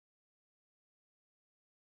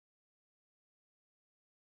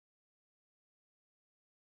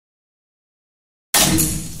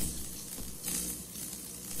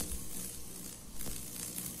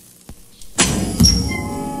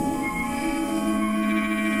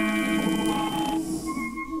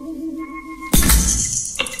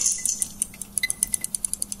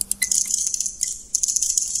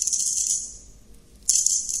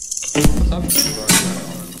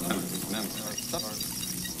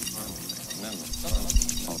Imagine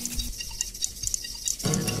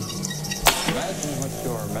what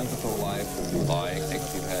your mental life would be like if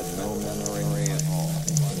you had no memory at all.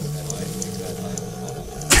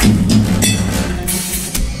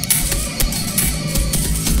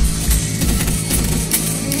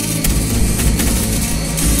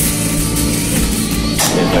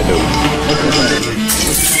 Yes, I do.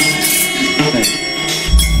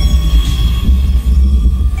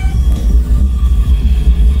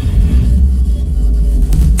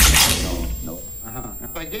 No.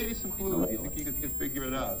 If I gave you some clues, do you think you could figure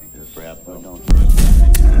it out? Perhaps I don't.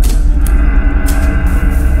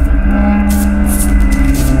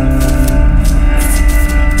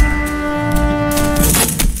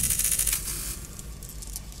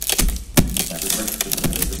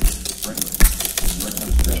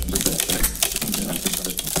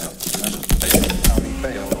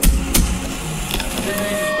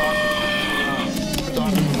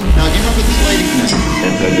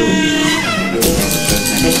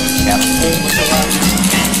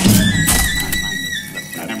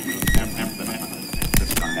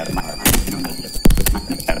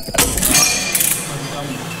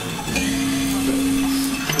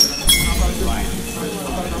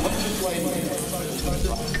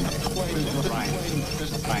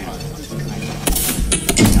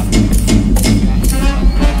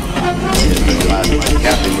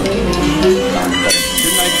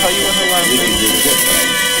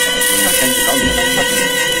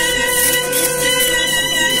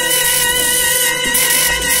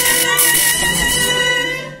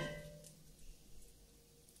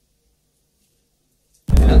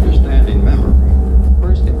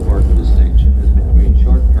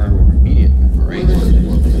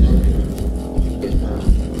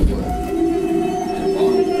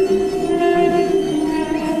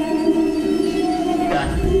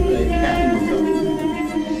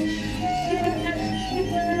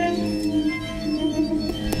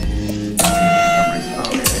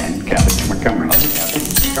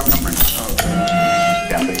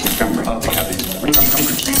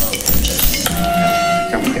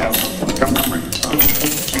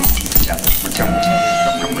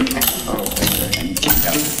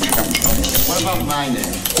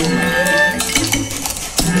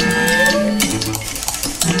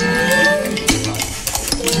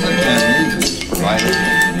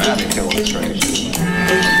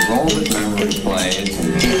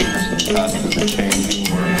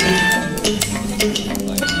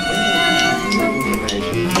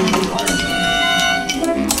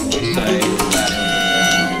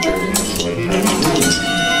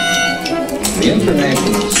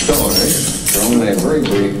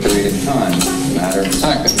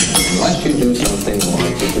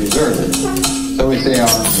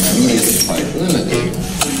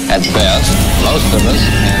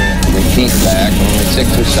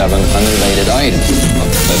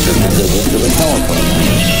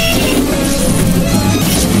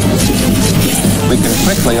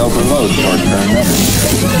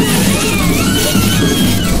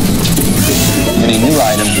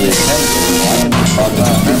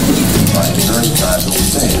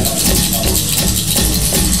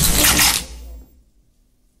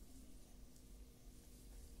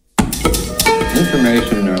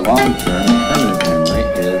 Information in our long-term permanent memory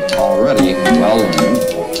is already well learned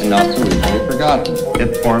and not so easily forgotten.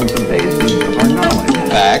 It forms the basis of our knowledge. In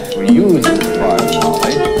fact, we use this prior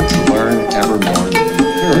knowledge to learn ever more.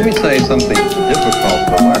 When we say something is difficult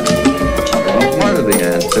to learn, well, part of the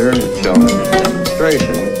answer is shown in this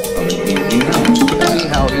demonstration of an easy memory. See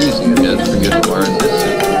how easy it is for you to learn this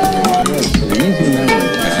sequence. The easy memory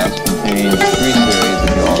task contains 3 series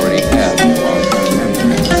that you already have in long-term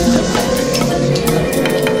memory.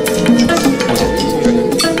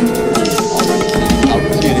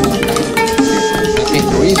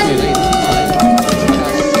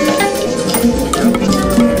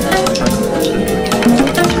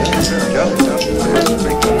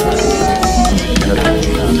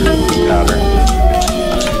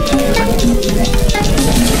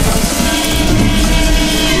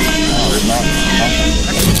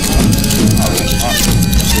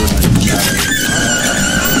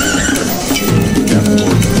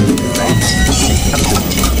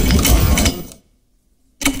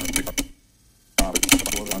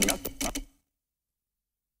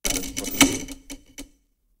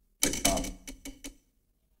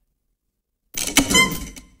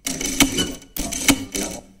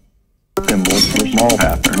 Small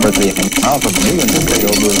pattern, but the amount of new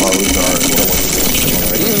information overloads are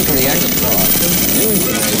But even for the extra, new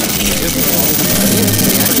information is difficult.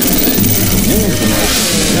 Even for the extra, new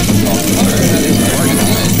information is difficult to learn. That is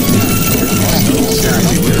organized. There's no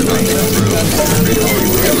sincerity we're going through.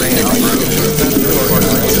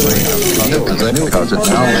 Because it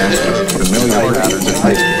now has familiar patterns of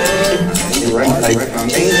type.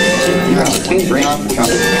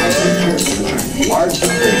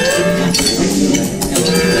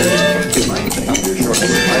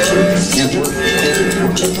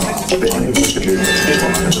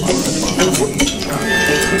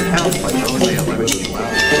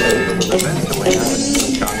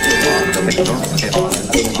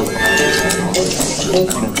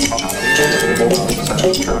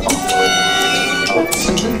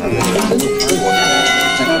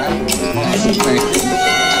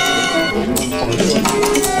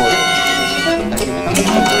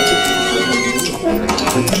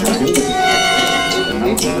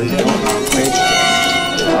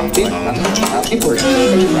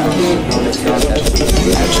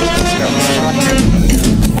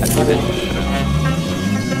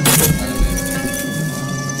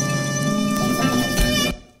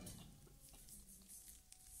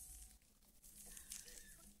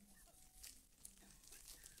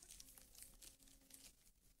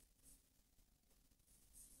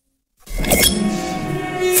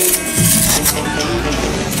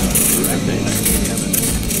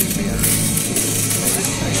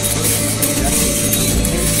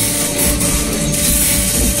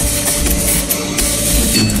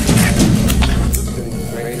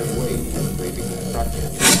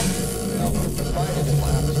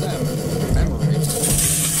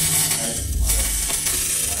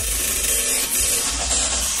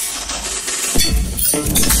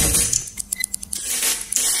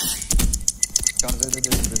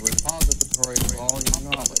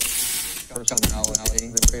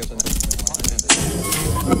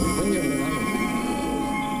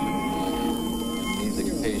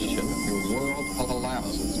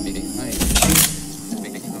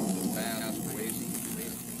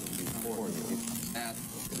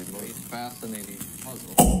 Fascinating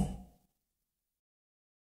puzzle.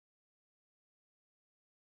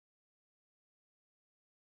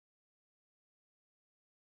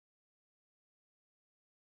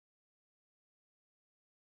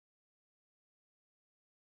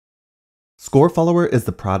 Score Follower is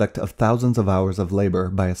the product of thousands of hours of labor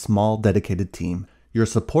by a small, dedicated team. Your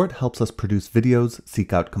support helps us produce videos,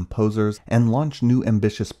 seek out composers, and launch new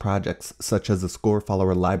ambitious projects such as the Score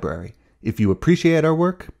Follower library. If you appreciate our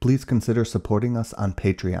work, please consider supporting us on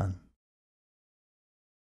Patreon.